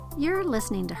You're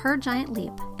listening to Her Giant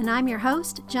Leap, and I'm your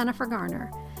host, Jennifer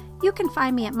Garner. You can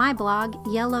find me at my blog,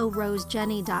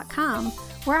 yellowrosejenny.com,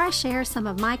 where I share some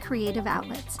of my creative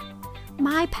outlets.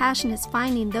 My passion is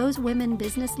finding those women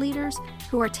business leaders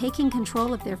who are taking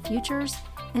control of their futures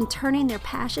and turning their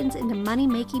passions into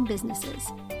money-making businesses.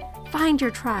 Find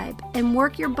your tribe and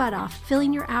work your butt off,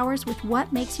 filling your hours with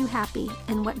what makes you happy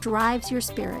and what drives your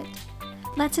spirit.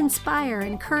 Let's inspire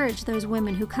and encourage those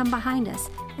women who come behind us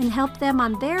and help them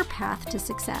on their path to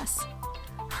success.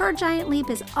 Her Giant Leap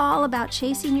is all about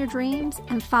chasing your dreams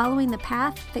and following the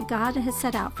path that God has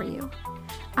set out for you.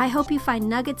 I hope you find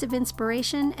nuggets of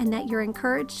inspiration and that you're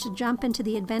encouraged to jump into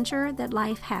the adventure that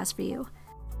life has for you.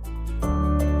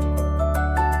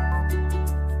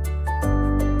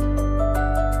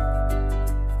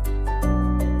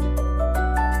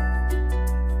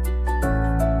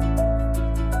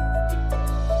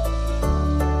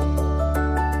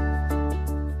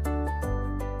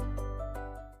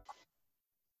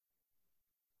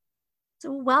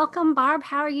 So welcome, Barb.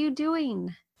 How are you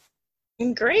doing?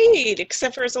 Great,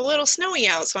 except for it's a little snowy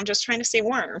out, so I'm just trying to stay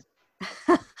warm.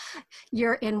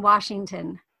 You're in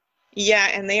Washington. Yeah,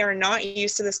 and they are not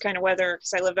used to this kind of weather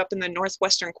because I live up in the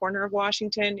northwestern corner of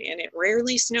Washington, and it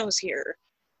rarely snows here.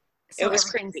 So it was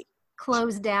crazy.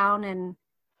 Closed down and...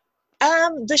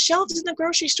 The shelves in the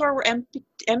grocery store were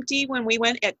empty when we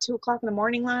went at 2 o'clock in the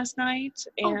morning last night,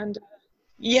 and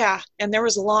and there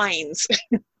was lines.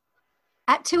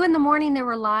 At 2 in the morning, there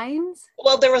were lines?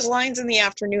 Well, there was lines in the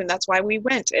afternoon. That's why we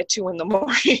went at 2 in the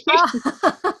morning.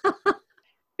 But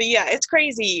yeah, it's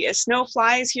crazy. Snow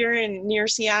flies here near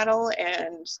Seattle,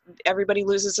 and everybody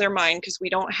loses their mind because we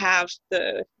don't have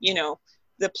the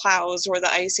plows or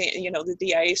the ice,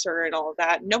 the icer and all of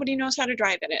that. Nobody knows how to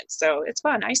drive in it. So it's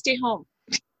fun. I stay home.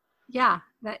 Yeah,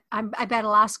 I bet a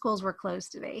lot of schools were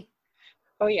closed today.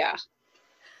 Oh, yeah.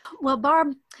 Well,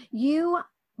 Barb, you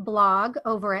blog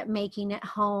over at Making It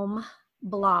Home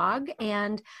blog,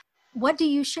 and what do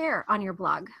you share on your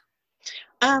blog?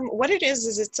 What it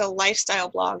is it's a lifestyle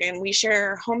blog, and we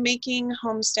share homemaking,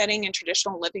 homesteading, and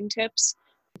traditional living tips.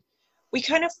 We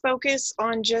kind of focus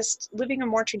on just living a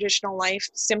more traditional life,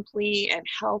 simply and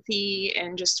healthy,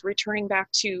 and just returning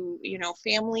back to,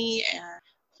 family and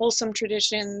wholesome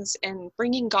traditions and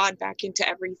bringing God back into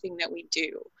everything that we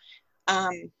do.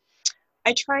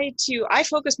 I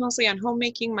focus mostly on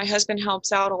homemaking. My husband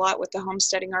helps out a lot with the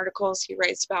homesteading articles. He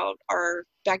writes about our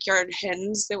backyard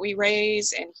hens that we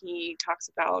raise, and he talks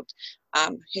about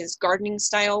his gardening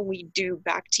style. We do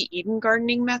back to Eden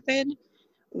gardening method,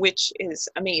 which is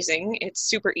amazing. It's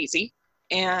super easy.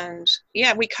 And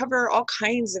yeah, we cover all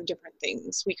kinds of different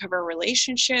things. We cover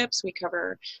relationships. We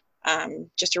cover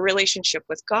just a relationship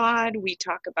with God. We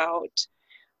talk about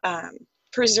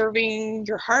preserving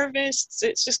your harvests.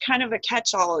 It's just kind of a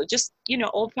catch-all, just,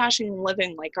 old-fashioned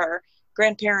living like our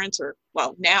grandparents or,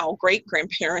 well, now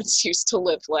great-grandparents used to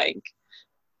live like.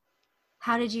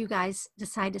 How did you guys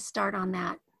decide to start on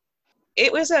that?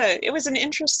 It was an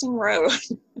interesting road.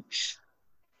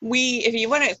 If you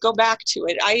want to go back to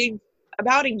it,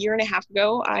 about a year and a half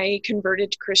ago, I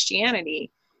converted to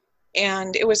Christianity.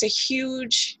 And it was a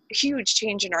huge, huge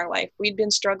change in our life. We'd been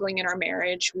struggling in our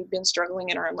marriage. We'd been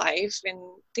struggling in our life. And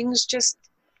things just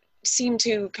seemed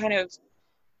to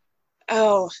it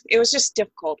was just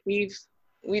difficult. We've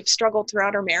struggled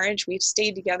throughout our marriage. We've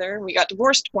stayed together. We got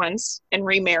divorced once and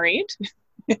remarried.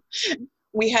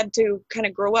 We had to kind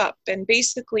of grow up. And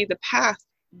basically the path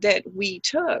that we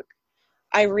took,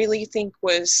 I really think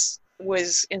was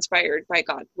inspired by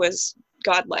God, was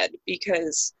God-led,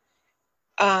 because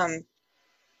I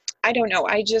don't know.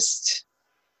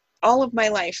 All of my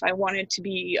life, I wanted to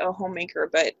be a homemaker,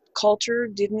 but culture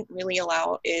didn't really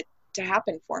allow it to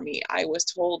happen for me. I was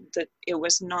told that it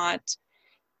was not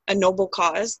a noble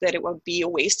cause, that it would be a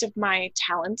waste of my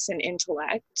talents and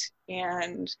intellect.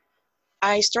 And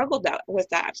I struggled with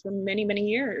that for many, many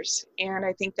years. And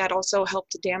I think that also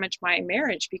helped to damage my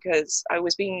marriage, because I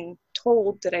was being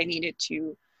told that I needed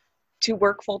to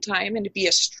work full time and to be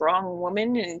a strong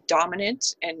woman and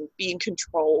dominant and be in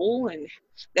control, and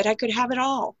that I could have it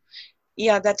all.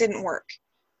 Yeah, that didn't work.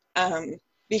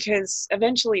 Because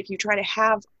eventually if you try to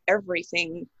have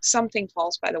everything, something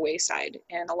falls by the wayside.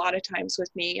 And a lot of times with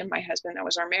me and my husband, that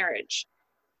was our marriage.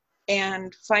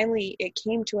 And finally it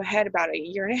came to a head about a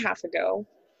year and a half ago.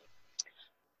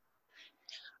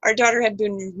 Our daughter had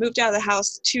been moved out of the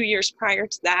house 2 years prior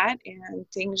to that, and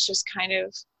things just kind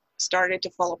of started to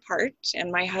fall apart.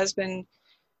 And my husband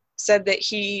said that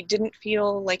he didn't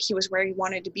feel like he was where he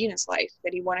wanted to be in his life,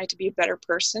 that he wanted to be a better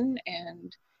person,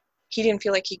 and he didn't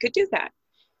feel like he could do that.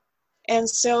 And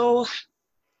so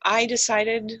I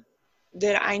decided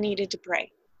that I needed to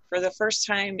pray. for the first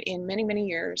time in many, many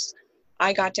years,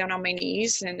 I got down on my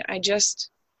knees and I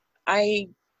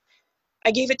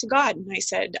gave it to God, and I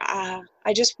said,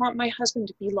 I just want my husband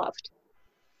to be loved.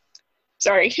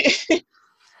 Sorry.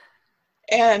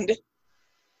 And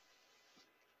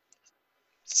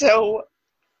so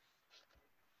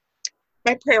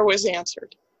my prayer was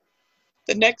answered.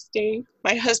 The next day,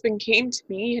 my husband came to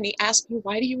me and he asked me,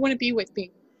 why do you want to be with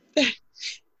me?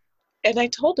 And I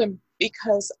told him,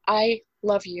 because I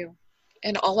love you,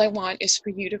 and all I want is for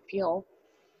you to feel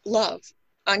love,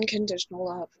 unconditional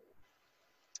love.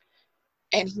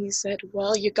 And he said,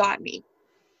 well, you got me.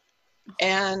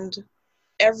 And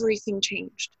everything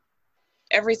changed.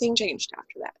 Everything changed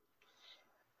after that.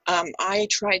 I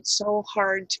tried so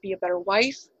hard to be a better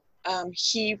wife.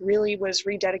 He really was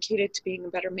rededicated to being a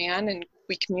better man, and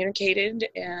we communicated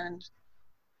and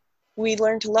we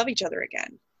learned to love each other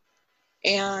again.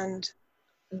 And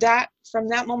that, from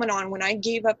that moment on, when I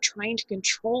gave up trying to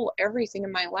control everything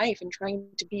in my life and trying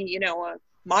to be, a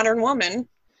modern woman,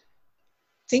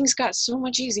 things got so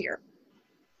much easier.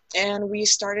 And we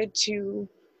started to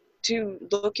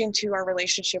look into our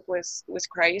relationship with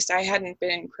Christ. I hadn't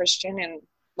been Christian, and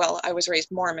I was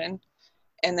raised Mormon,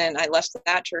 and then I left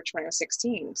that church when I was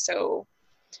 16. So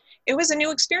it was a new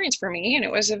experience for me, and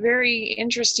it was a very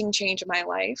interesting change in my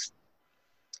life.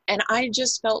 And I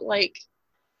just felt like,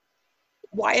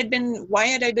 why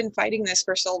had I been fighting this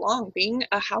for so long? Being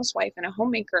a housewife and a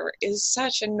homemaker is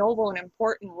such a noble and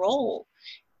important role,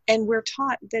 and we're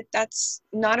taught that that's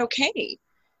not okay.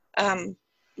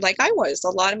 Like I was, a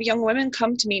lot of young women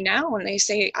come to me now and they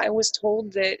say, I was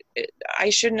told that I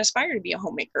shouldn't aspire to be a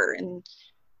homemaker.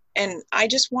 And I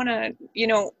just want to,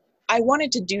 I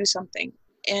wanted to do something.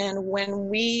 And when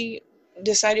we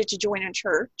decided to join a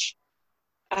church,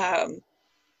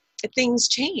 things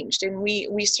changed, and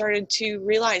we started to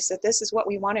realize that this is what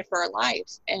we wanted for our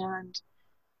life. And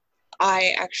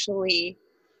I actually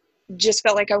just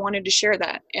felt like I wanted to share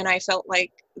that. And I felt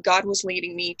like God was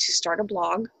leading me to start a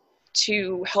blog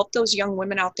to help those young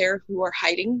women out there who are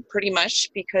hiding, pretty much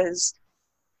because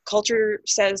culture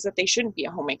says that they shouldn't be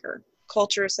a homemaker.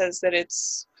 Culture says that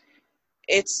it's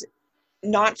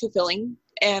not fulfilling.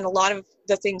 And a lot of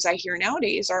the things I hear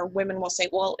nowadays are women will say,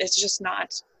 well, it's just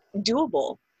not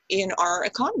doable in our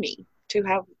economy to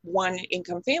have one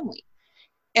income family.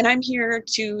 And I'm here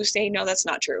to say, no, that's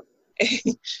not true.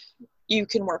 You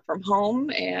can work from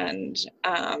home, and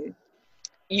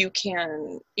you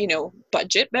can,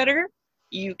 budget better.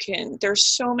 There's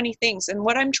so many things. And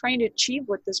what I'm trying to achieve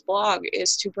with this blog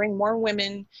is to bring more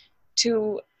women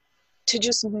to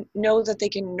just know that they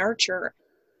can nurture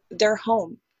their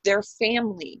home, their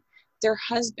family, their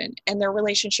husband, and their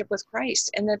relationship with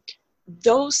Christ, and that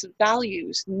those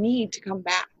values need to come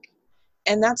back.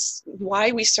 And that's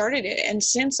why we started it. And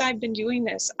since I've been doing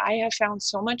this, I have found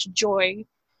so much joy,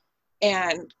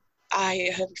 and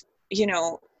I have,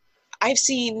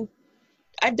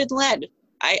 I've been led.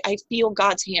 I feel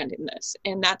God's hand in this,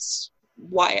 and that's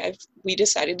why we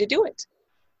decided to do it.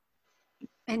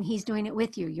 And he's doing it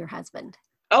with you, your husband.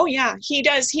 Oh yeah, he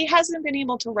does. He hasn't been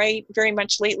able to write very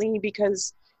much lately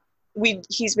because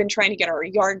he's been trying to get our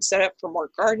yard set up for more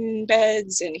garden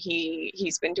beds, and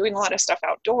he's been doing a lot of stuff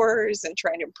outdoors and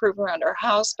trying to improve around our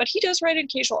house. But he does write an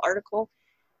occasional article,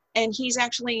 and he's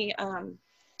actually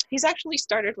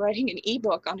started writing an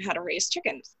ebook on how to raise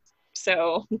chickens.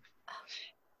 So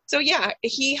yeah,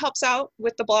 he helps out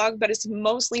with the blog, but it's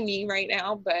mostly me right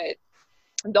now. But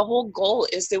the whole goal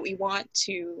is that we want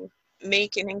to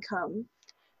make an income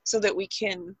so that we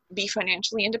can be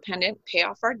financially independent, pay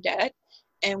off our debt,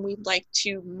 and we'd like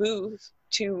to move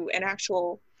to an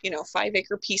actual,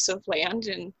 5-acre piece of land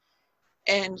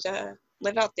and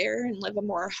live out there and live a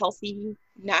more healthy,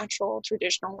 natural,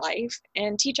 traditional life,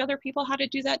 and teach other people how to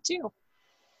do that too.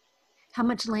 How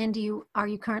much land are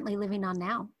you currently living on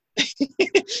now?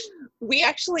 We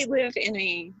actually live in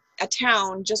a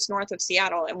town just north of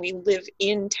Seattle, and we live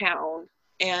in town.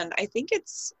 And I think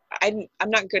I'm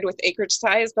not good with acreage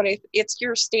size, but it's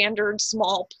your standard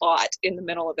small plot in the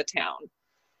middle of a town.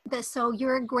 So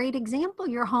you're a great example.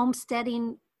 You're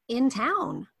homesteading in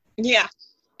town. Yeah.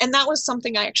 And that was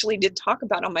something I actually did talk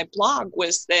about on my blog,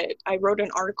 was that I wrote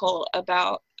an article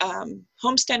about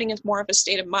homesteading is more of a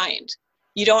state of mind.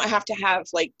 You don't have to have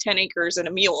like 10 acres and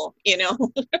a mule,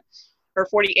 or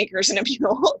 40 acres and a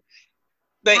mule.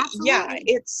 But absolutely. Yeah,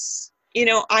 it's,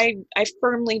 I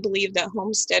firmly believe that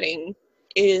homesteading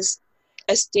is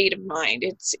a state of mind.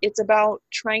 It's about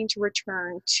trying to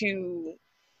return to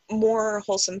more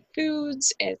wholesome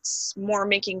foods. It's more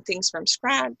making things from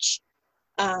scratch.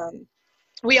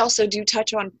 We also do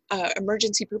touch on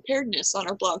emergency preparedness on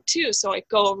our blog too. So I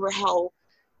go over how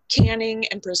canning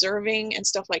and preserving and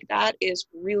stuff like that is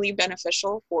really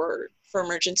beneficial for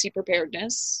emergency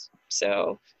preparedness.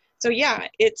 So yeah,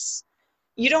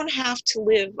 you don't have to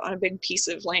live on a big piece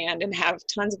of land and have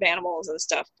tons of animals and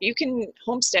stuff. You can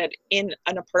homestead in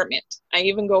an apartment. I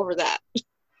even go over that.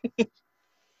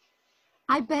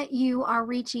 I bet you are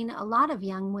reaching a lot of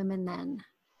young women then.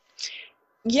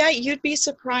 Yeah, you'd be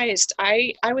surprised.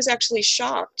 I was actually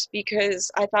shocked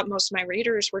because I thought most of my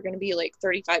readers were going to be like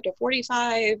 35 to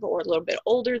 45 or a little bit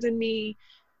older than me.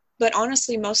 But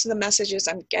honestly, most of the messages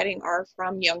I'm getting are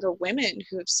from younger women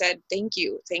who've said, thank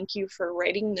you for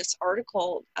writing this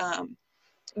article,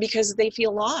 because they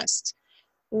feel lost.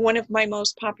 One of my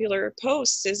most popular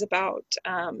posts is about,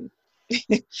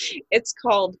 it's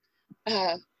called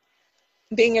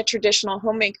Being a Traditional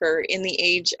Homemaker in the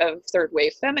Age of Third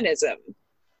Wave Feminism.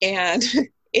 And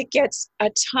it gets a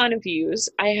ton of views.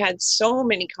 I had so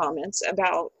many comments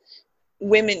about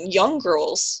women, young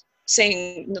girls,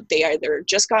 saying that they either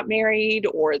just got married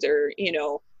or they're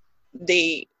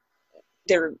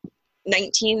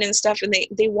 19 and stuff, and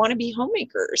they want to be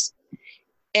homemakers.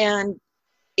 And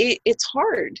it's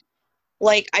hard.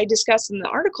 Like I discussed in the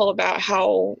article about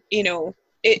how,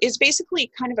 it's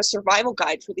basically kind of a survival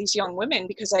guide for these young women,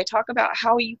 because I talk about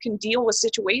how you can deal with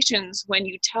situations when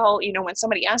you tell, when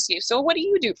somebody asks you, so what do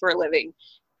you do for a living?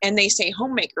 And they say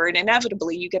homemaker, and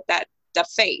inevitably you get the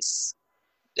face.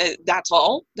 That's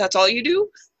all you do?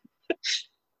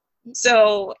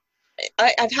 So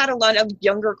I've had a lot of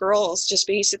younger girls just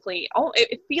basically,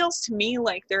 it feels to me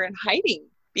like they're in hiding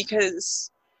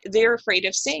because they're afraid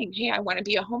of saying, hey, I want to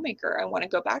be a homemaker. I want to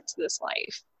go back to this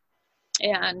life.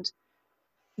 And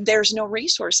there's no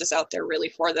resources out there really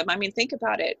for them. I mean, think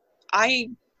about it.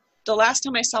 The last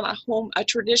time I saw a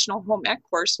traditional home ec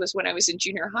course was when I was in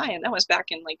junior high, and that was back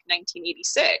in like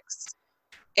 1986.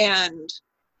 And,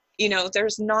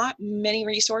 there's not many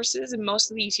resources, and most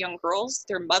of these young girls,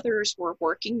 their mothers were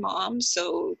working moms,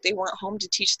 so they weren't home to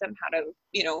teach them how to,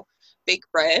 bake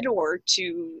bread or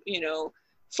to,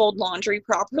 fold laundry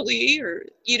properly, or,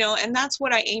 and that's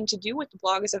what I aim to do with the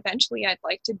blog. Is eventually I'd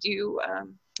like to do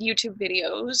YouTube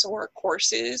videos or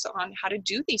courses on how to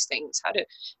do these things, how to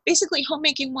basically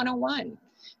homemaking 101.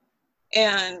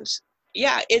 And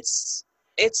yeah, it's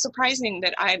surprising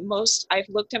that I've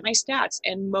looked at my stats,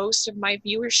 and most of my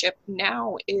viewership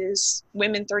now is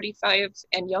women 35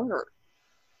 and younger.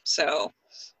 So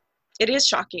it is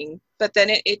shocking, but then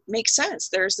it makes sense.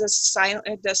 There's the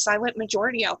silent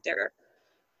majority out there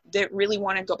that really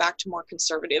want to go back to more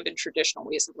conservative and traditional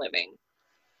ways of living.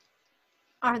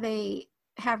 Are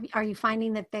you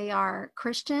finding that they are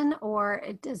Christian, or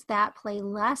does that play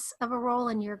less of a role,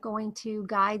 and you're going to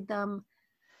guide them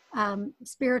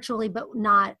spiritually, but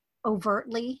not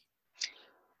overtly?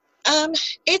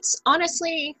 It's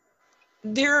honestly,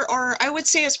 I would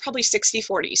say it's probably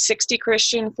 60-40, 60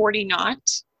 Christian, 40 not.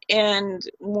 And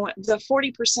the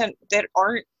 40% that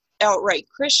aren't outright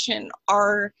Christian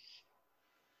are,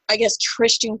 I guess,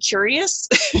 Christian curious.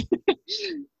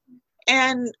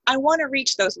 And I want to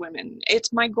reach those women.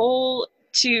 It's my goal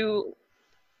to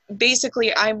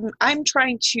basically, I'm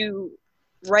trying to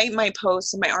write my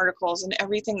posts and my articles and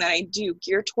everything that I do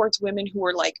geared towards women who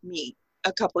were like me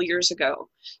a couple years ago,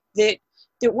 that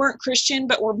weren't Christian,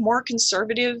 but were more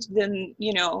conservative than,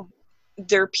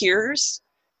 their peers.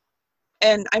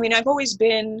 And I mean, I've always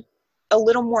been a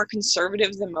little more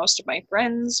conservative than most of my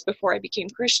friends before I became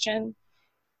Christian.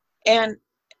 And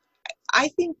I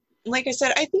think, like I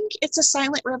said, I think it's a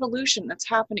silent revolution that's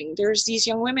happening. There's these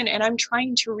young women, and I'm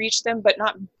trying to reach them, but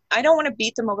I don't want to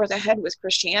beat them over the head with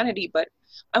Christianity, but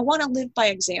I want to live by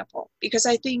example, because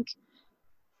I think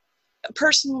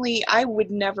personally, I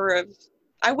wouldn't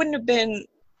have been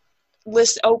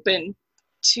open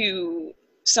to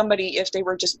somebody if they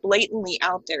were just blatantly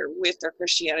out there with their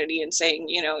Christianity and saying,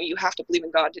 you have to believe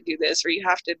in God to do this, or you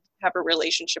have to have a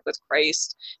relationship with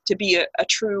Christ to be a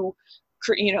true,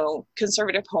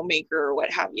 conservative homemaker or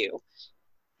what have you.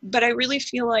 But I really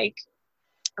feel like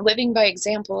living by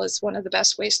example is one of the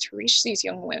best ways to reach these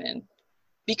young women,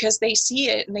 because they see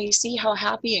it and they see how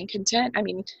happy and content. I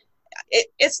mean,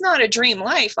 it's not a dream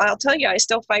life. I'll tell you, I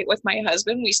still fight with my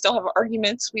husband. We still have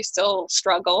arguments. We still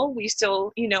struggle. We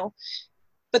still,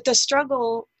 but the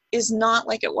struggle is not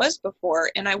like it was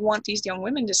before. And I want these young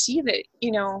women to see that,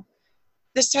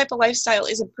 this type of lifestyle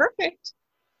isn't perfect,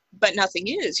 but nothing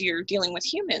is. You're dealing with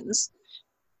humans.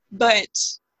 But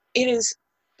it is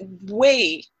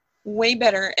way, way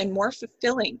better and more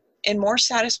fulfilling and more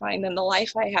satisfying than the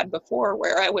life I had before,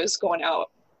 where I was going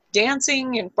out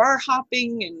dancing and bar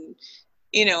hopping and,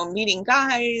 meeting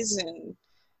guys. And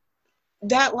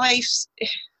that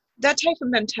that type of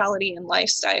mentality and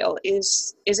lifestyle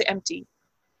is empty.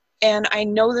 And I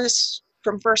know this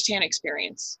from firsthand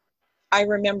experience. I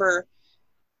remember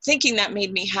thinking that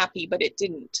made me happy, but it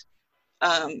didn't.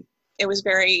 It was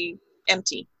very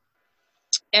empty.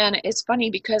 And it's funny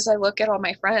because I look at all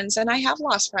my friends, and I have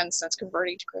lost friends since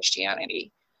converting to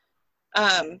Christianity.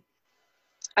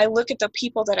 I look at the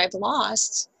people that I've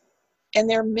lost, and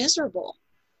they're miserable.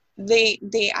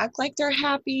 They act like they're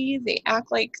happy. They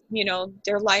act like, you know,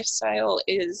 their lifestyle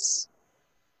is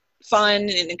fun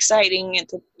and exciting, and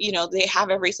you know, they have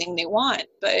everything they want.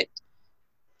 But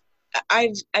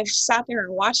I've sat there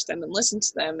and watched them and listened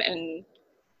to them, and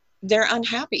they're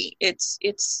unhappy. It's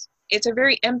a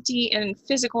very empty and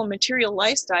physical and material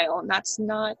lifestyle, and that's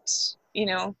not, you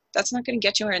know, that's not going to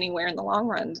get you anywhere in the long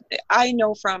run. I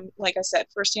know from, like I said,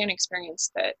 firsthand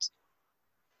experience that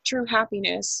true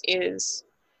happiness is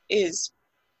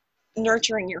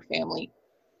nurturing your family,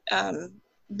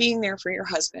 being there for your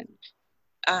husband,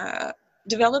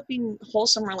 developing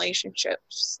wholesome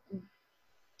relationships.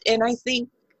 And I think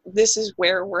this is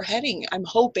where we're heading. I'm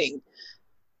hoping.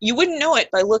 You wouldn't know it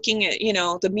by looking at, you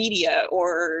know, the media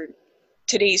or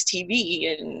today's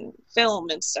TV and film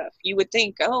and stuff. You would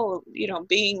think, oh, you know,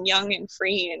 being young and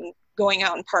free and going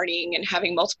out and partying and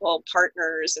having multiple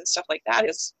partners and stuff like that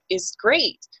is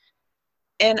great.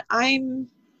 And I'm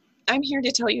here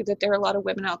to tell you that there are a lot of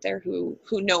women out there who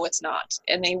know it's not,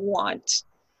 and they want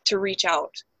to reach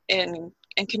out and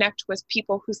connect with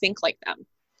people who think like them.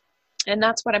 And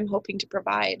that's what I'm hoping to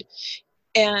provide.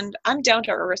 And I'm down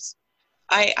to earth.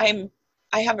 I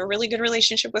have a really good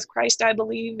relationship with Christ, I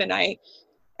believe, and I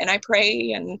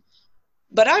pray,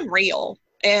 but I'm real,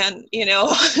 and, you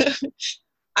know,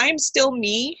 I'm still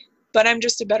me, but I'm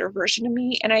just a better version of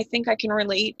me. And I think I can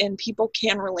relate, and people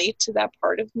can relate to that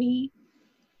part of me.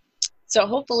 So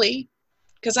hopefully,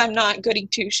 because I'm not goody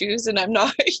two shoes, and I'm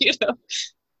not, you know,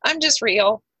 I'm just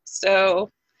real.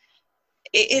 So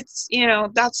it's, you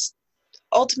know,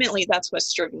 ultimately that's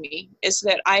what's driven me, is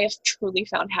that I have truly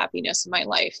found happiness in my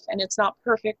life. And it's not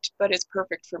perfect, but it's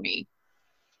perfect for me.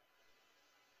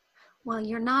 Well,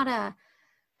 you're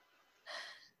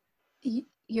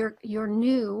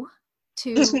new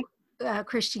to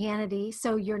Christianity,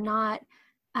 so you're not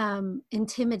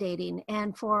intimidating.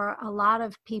 And for a lot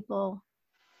of people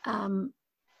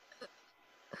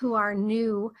who are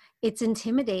new, it's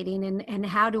intimidating. And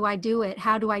how do I do it?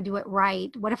 How do I do it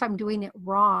right? What if I'm doing it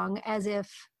wrong? As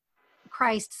if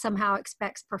Christ somehow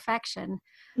expects perfection.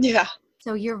 Yeah.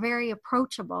 So you're very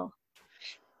approachable.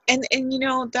 And you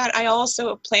know, that I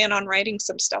also plan on writing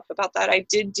some stuff about that. I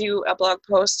did do a blog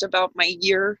post about my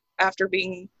year after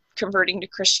converting to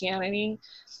Christianity.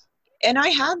 And I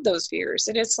had those fears.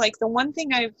 And it's like the one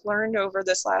thing I've learned over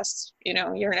this last, you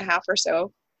know, year and a half or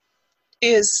so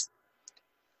is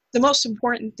the most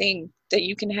important thing that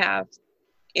you can have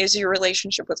is your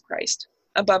relationship with Christ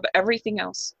above everything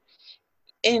else.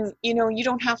 And, you know, you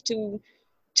don't have to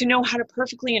know how to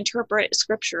perfectly interpret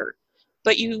scripture,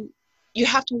 but you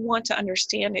have to want to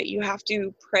understand it. You have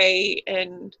to pray.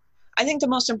 And I think the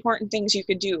most important things you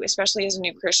could do, especially as a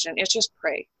new Christian, is just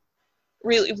pray.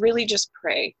 Really, really just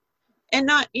pray. And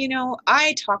not, you know,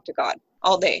 I talk to God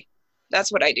all day.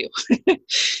 That's what I do.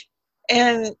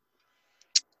 And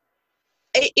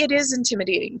it is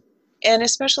intimidating. And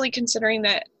especially considering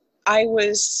that I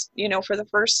was, you know, for the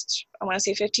first, I want to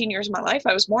say 15 years of my life,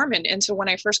 I was Mormon. And so when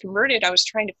I first converted, I was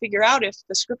trying to figure out if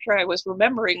the scripture I was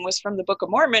remembering was from the Book of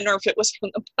Mormon or if it was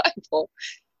from the Bible.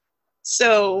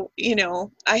 So, you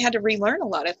know, I had to relearn a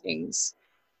lot of things.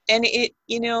 And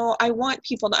you know, I want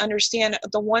people to understand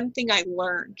the one thing I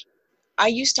learned. I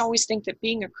used to always think that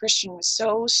being a Christian was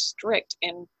so strict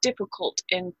and difficult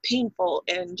and painful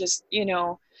and just, you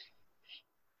know,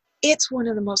 it's one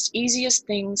of the most easiest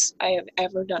things I have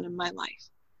ever done in my life,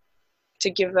 to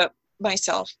give up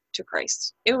myself to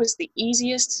Christ. It was the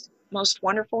easiest, most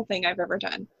wonderful thing I've ever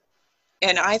done.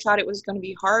 And I thought it was going to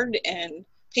be hard and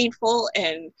painful,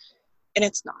 and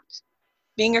it's not.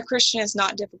 Being a Christian is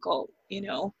not difficult, you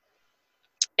know.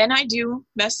 And I do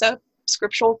mess up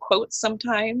scriptural quotes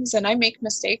sometimes, and I make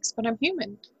mistakes, but I'm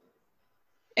human.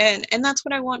 And that's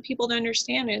what I want people to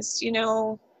understand is, you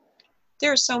know,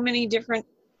 there are so many different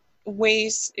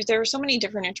ways, there are so many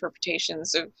different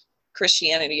interpretations of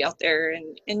Christianity out there,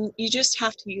 and you just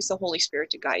have to use the Holy Spirit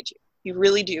to guide you. You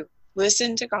really do.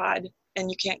 Listen to God,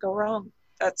 and you can't go wrong.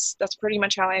 That's pretty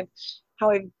much how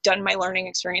I've done my learning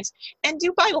experience. And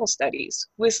do Bible studies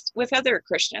with other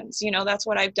Christians. You know, that's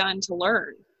what I've done to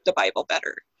learn the Bible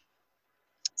better.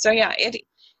 So yeah,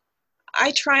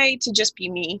 I try to just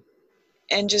be me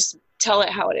and just tell it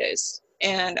how it is.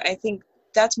 And I think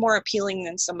that's more appealing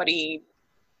than somebody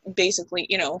basically,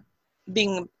 you know,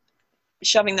 being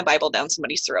shoving the Bible down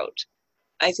somebody's throat.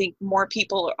 I think more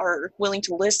people are willing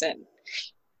to listen.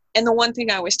 And the one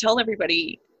thing I always tell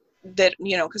everybody that,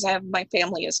 because my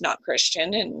family is not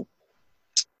Christian, and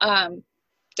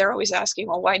they're always asking,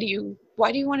 well, why do you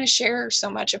want to share so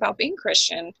much about being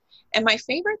Christian? And my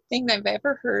favorite thing I've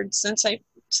ever heard since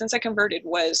I converted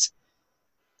was,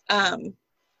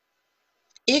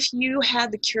 if you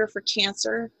had the cure for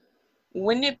cancer,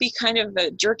 wouldn't it be kind of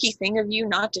a jerky thing of you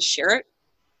not to share it?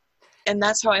 And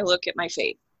that's how I look at my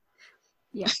faith.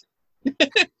 Yeah.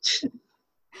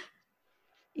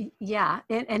 Yeah.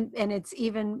 And it's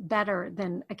even better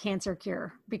than a cancer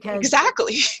cure, because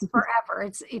exactly, it's forever,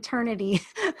 it's eternity.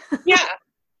 Yeah.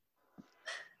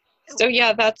 So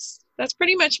yeah, that's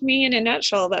pretty much me in a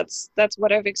nutshell. That's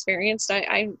what I've experienced.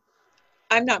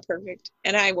 I'm not perfect,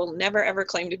 and I will never ever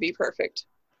claim to be perfect.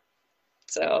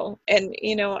 So, and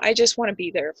I just want to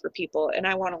be there for people, and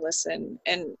I want to listen,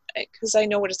 and because I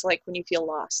know what it's like when you feel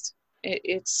lost.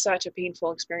 It's such a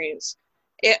painful experience.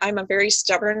 I'm a very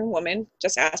stubborn woman.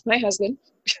 Just ask my husband.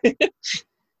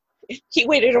 He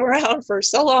waited around for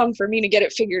so long for me to get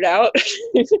it figured out.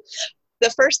 The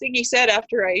first thing he said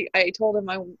after I told him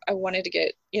I wanted to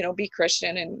get, be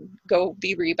Christian and go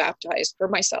be rebaptized for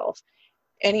myself.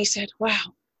 And he said,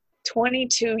 wow,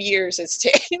 22 years it's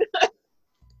taken.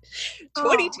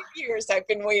 22 years I've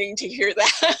been waiting to hear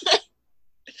that.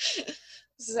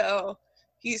 So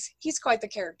he's quite the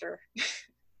character.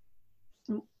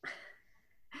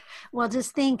 Well,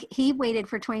 just think, he waited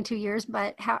for 22 years,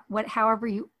 but however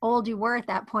old you were at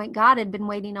that point, God had been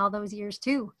waiting all those years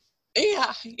too.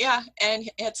 Yeah. And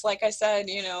it's like I said,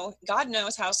 God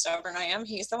knows how stubborn I am.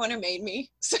 He's the one who made me.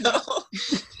 So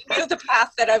he knew the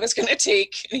path that I was going to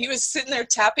take. And he was sitting there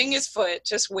tapping his foot,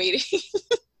 just waiting.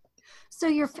 So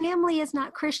your family is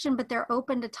not Christian, but they're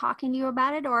open to talking to you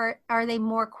about it, or are they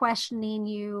more questioning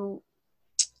you?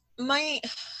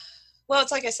 Well,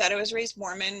 it's like I said, I was raised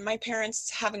Mormon. My parents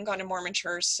haven't gone to Mormon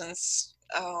church since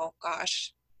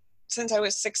I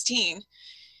was 16.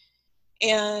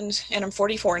 And I'm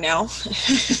 44 now.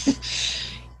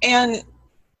 And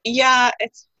yeah,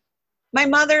 my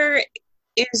mother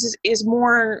is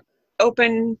more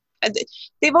open.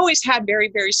 They've always had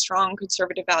very, very strong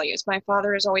conservative values. My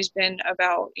father has always been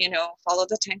about, follow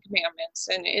the 10 Commandments,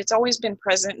 and it's always been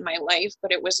present in my life,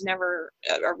 but it was never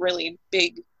a really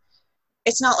big,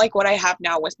 it's not like what I have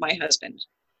now with my husband.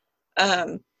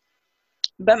 But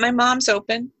my mom's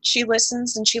open. She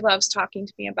listens and she loves talking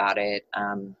to me about it.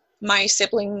 My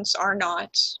siblings are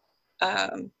not.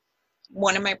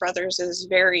 One of my brothers is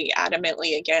very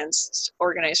adamantly against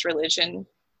organized religion,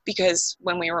 because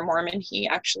when we were Mormon, he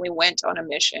actually went on a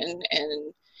mission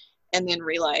and then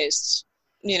realized,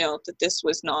 that this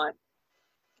was not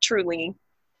truly,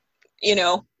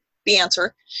 the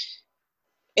answer.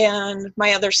 And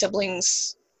my other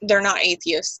siblings, they're not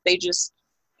atheists. They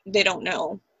don't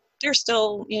know. They're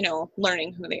still,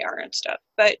 learning who they are and stuff.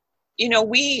 But,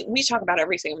 we talk about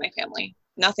everything in my family.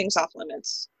 Nothing's off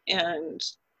limits. And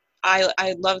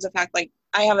I love the fact, like,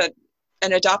 I have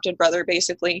an adopted brother,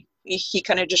 basically. He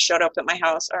kind of just showed up at my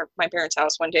house, or my parents'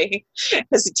 house, one day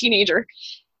as a teenager.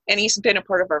 And he's been a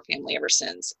part of our family ever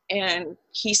since. And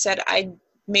he said, I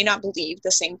may not believe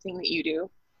the same thing that you do.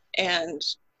 And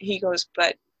he goes,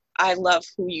 but I love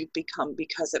who you've become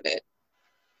because of it.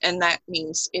 And that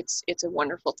means it's a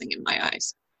wonderful thing in my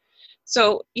eyes.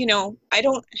 So, I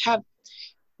don't have,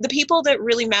 the people that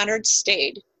really mattered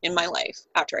stayed in my life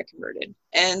after I converted.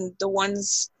 And the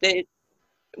ones that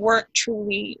weren't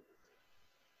truly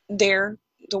there,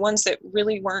 the ones that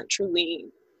really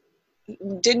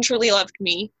didn't truly love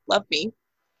me,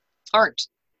 aren't.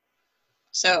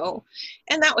 So,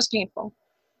 and that was painful,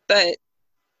 but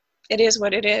it is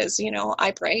what it is.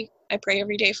 I pray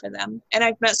every day for them. And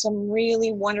I've met some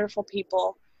really wonderful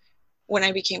people when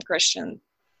I became Christian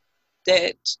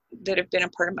that have been a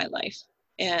part of my life,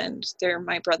 and they're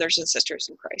my brothers and sisters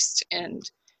in Christ. And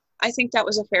I think that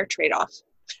was a fair trade-off.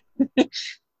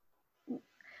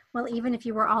 Well, even if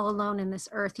you were all alone in this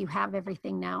earth, you have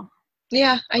everything now.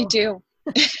 Yeah, I do.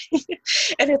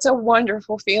 And it's a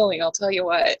wonderful feeling, I'll tell you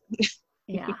what.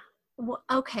 Yeah. Well,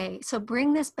 okay. So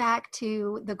bring this back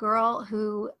to the girl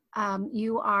who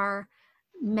you are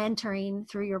mentoring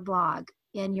through your blog,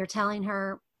 and you're telling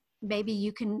her, baby,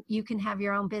 you can have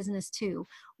your own business too.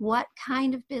 What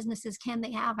kind of businesses can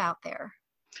they have out there?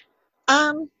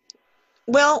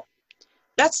 Well,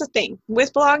 that's the thing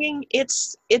with blogging.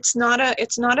 It's not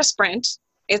a sprint.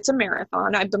 It's a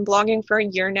marathon. I've been blogging for a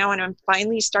year now, and I'm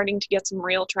finally starting to get some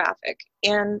real traffic.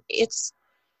 And it's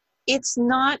a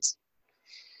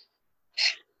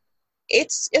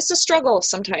struggle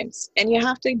sometimes, and you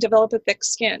have to develop a thick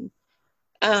skin.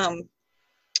 Um,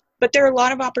 but there are a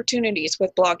lot of opportunities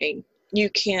with blogging. You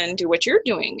can do what you're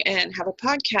doing and have a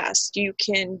podcast. You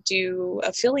can do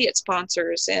affiliate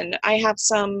sponsors. And I have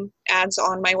some ads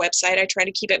on my website. I try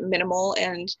to keep it minimal,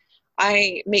 and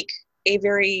I make a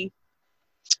very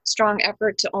strong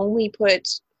effort to only put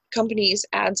companies'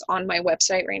 ads on my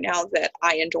website right now that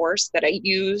I endorse, that I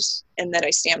use, and that I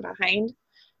stand behind.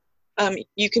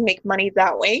 You can make money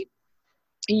that way.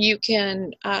 You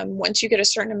can, once you get a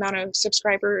certain amount of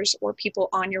subscribers or people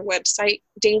on your website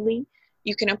daily,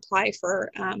 you can apply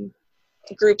for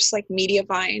groups like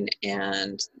Mediavine,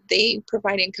 and they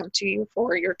provide income to you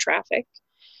for your traffic.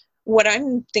 What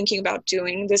I'm thinking about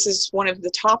doing, this is one of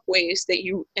the top ways that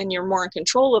you're more in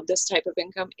control of this type of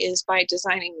income, is by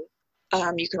designing,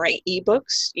 you can write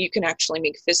ebooks, you can actually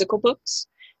make physical books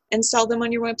and sell them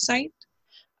on your website.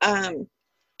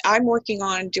 I'm working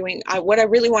on doing, what I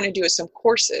really want to do is some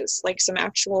courses, like some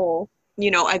actual,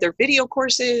 either video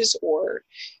courses or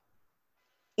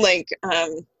like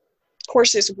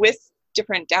courses with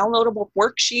different downloadable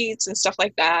worksheets and stuff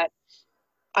like that.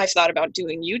 I've thought about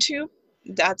doing YouTube.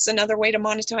 That's another way to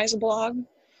monetize a blog.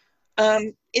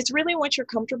 It's really what you're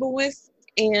comfortable with,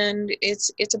 and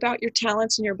it's about your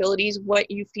talents and your abilities, what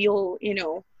you feel,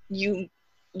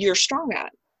 you're strong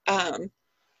at.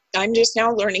 I'm just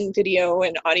now learning video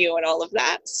and audio and all of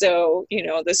that. So,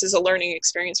 this is a learning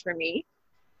experience for me.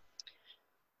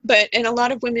 And a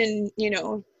lot of women,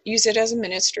 use it as a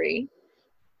ministry,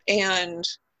 and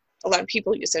a lot of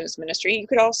people use it as ministry. You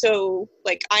could also,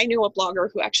 I know a blogger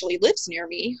who actually lives near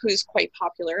me who's quite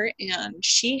popular, and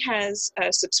she has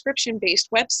a subscription-based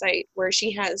website where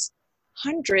she has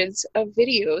hundreds of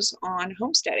videos on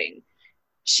homesteading.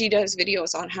 She does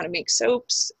videos on how to make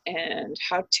soaps and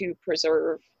how to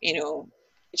preserve,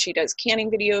 she does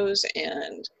canning videos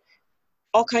and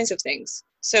all kinds of things.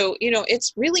 So,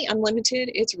 it's really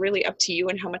unlimited. It's really up to you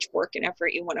and how much work and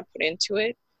effort you want to put into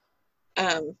it.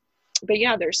 But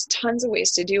yeah, there's tons of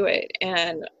ways to do it.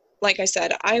 And like I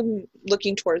said, I'm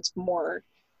looking towards more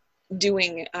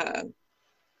doing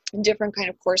different kind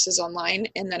of courses online.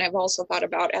 And then I've also thought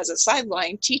about, as a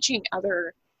sideline, teaching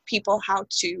other people how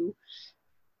to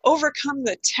overcome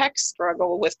the tech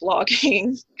struggle with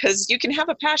blogging, because you can have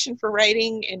a passion for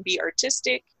writing and be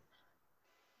artistic,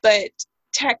 but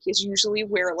tech is usually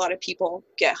where a lot of people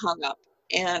get hung up.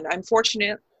 And I'm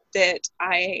fortunate that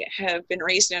I have been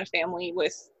raised in a family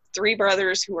with 3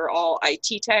 brothers who are all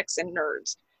IT techs and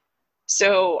nerds.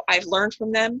 So I've learned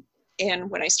from them. And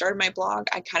when I started my blog,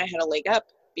 I kind of had a leg up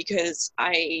because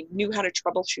I knew how to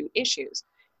troubleshoot issues.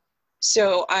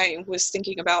 So I was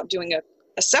thinking about doing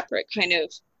a separate kind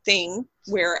of thing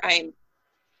where I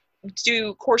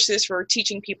do courses for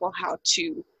teaching people how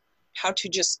to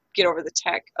just get over the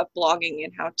tech of blogging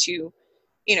and how to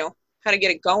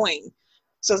get it going,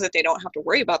 so that they don't have to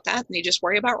worry about that and they just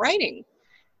worry about writing.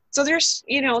 So there's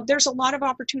a lot of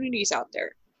opportunities out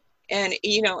there. And,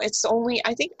 it's only,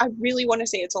 I think I really want to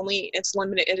say it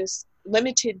is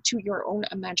limited to your own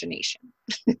imagination.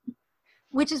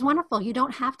 Which is wonderful. You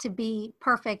don't have to be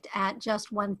perfect at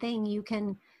just one thing. You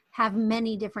can have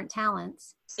many different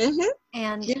talents. Mm-hmm.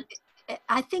 And yeah.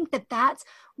 I think that's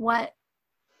what,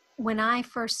 when I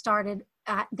first started,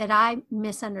 that I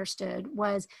misunderstood,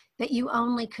 was that you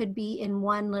only could be in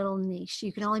one little niche.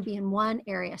 You can only be in one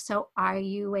area. So are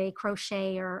you a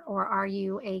crocheter, or are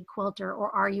you a quilter,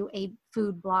 or are you a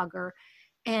food blogger?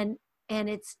 And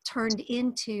it's turned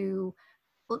into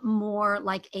more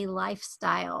like a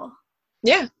lifestyle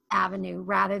avenue,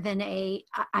 rather than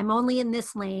I'm only in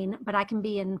this lane, but I can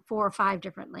be in 4 or 5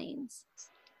 different lanes.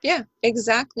 Yeah,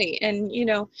 exactly. And,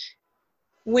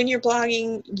 when you're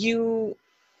blogging,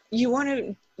 you want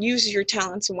to use your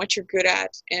talents and what you're good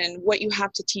at and what you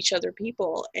have to teach other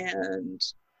people. And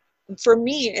for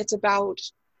me,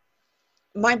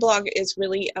 my blog is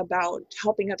really about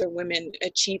helping other women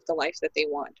achieve the life that they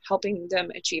want, helping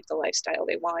them achieve the lifestyle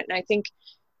they want. And I think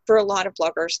for a lot of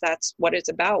bloggers, that's what it's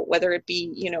about, whether it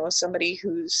be, somebody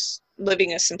who's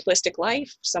living a simplistic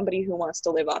life, somebody who wants to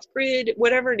live off grid,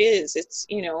 whatever it is, it's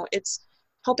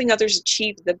helping others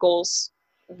achieve the goals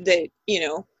that,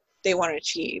 they want to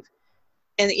achieve.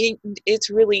 And it's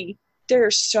really,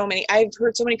 there's so many, I've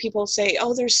heard so many people say,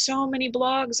 oh, there's so many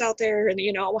blogs out there, and,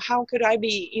 how could I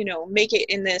be, make it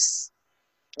in this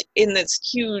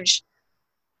huge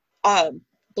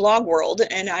blog world?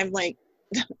 And I'm like,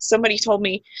 somebody told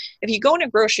me, if you go in a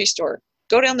grocery store,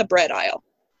 go down the bread aisle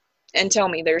and tell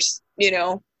me there's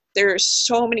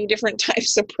so many different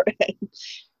types of bread.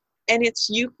 And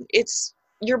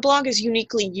your blog is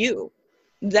uniquely you.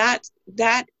 That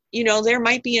There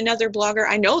might be another blogger.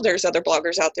 I know there's other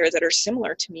bloggers out there that are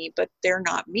similar to me, but they're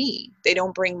not me. They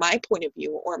don't bring my point of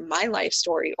view or my life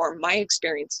story or my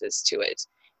experiences to it.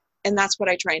 And that's what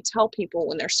I try and tell people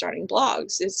when they're starting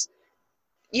blogs is,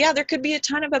 yeah, there could be a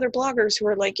ton of other bloggers who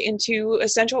are like into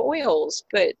essential oils,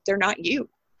 but they're not you.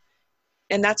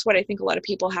 And that's what I think a lot of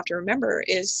people have to remember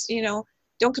is,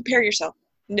 don't compare yourself.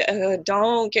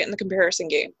 Don't get in the comparison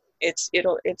game. It's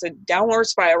a downward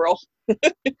spiral.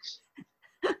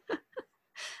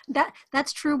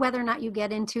 That's true whether or not you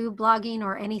get into blogging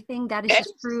or anything. That is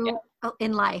just true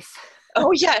in life.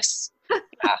 Oh, yes.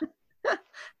 Yeah.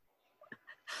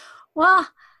 Well,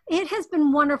 it has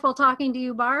been wonderful talking to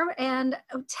you, Barb, and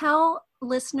tell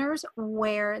listeners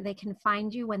where they can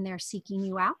find you when they're seeking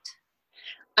you out.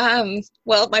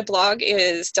 Well, my blog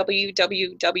is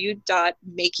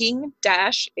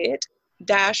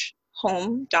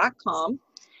www.making-it-home.com.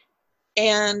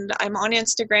 And I'm on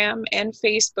Instagram and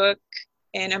Facebook,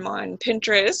 and I'm on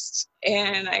Pinterest,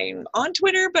 and I'm on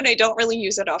Twitter, but I don't really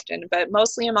use it often. But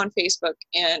mostly I'm on Facebook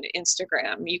and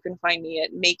Instagram. You can find me at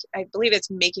I believe it's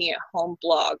Making It Home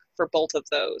blog for both of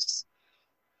those.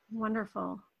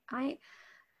 Wonderful. I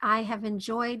have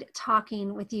enjoyed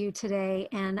talking with you today,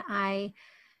 and I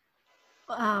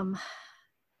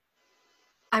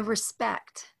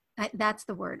respect, that's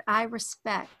the word. I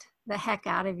respect the heck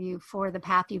out of you for the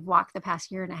path you've walked the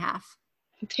past year and a half.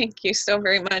 Thank you so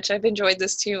very much. I've enjoyed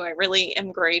this too. I really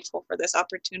am grateful for this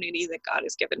opportunity that God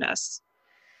has given us.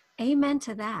 Amen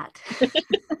to that.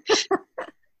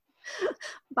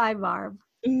 Bye, Barb.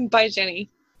 Bye,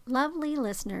 Jenny. Lovely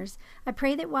listeners, I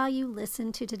pray that while you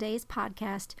listen to today's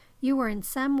podcast, you were in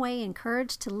some way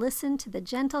encouraged to listen to the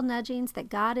gentle nudgings that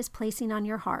God is placing on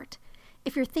your heart.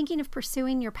 If you're thinking of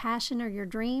pursuing your passion or your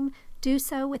dream, do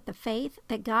so with the faith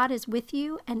that God is with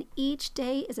you, and each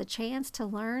day is a chance to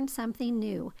learn something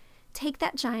new. Take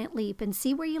that giant leap and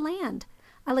see where you land.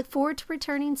 I look forward to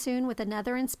returning soon with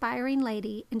another inspiring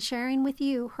lady and sharing with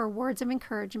you her words of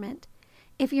encouragement.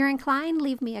 If you're inclined,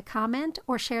 leave me a comment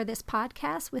or share this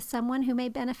podcast with someone who may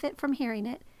benefit from hearing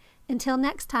it. Until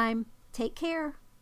next time, take care.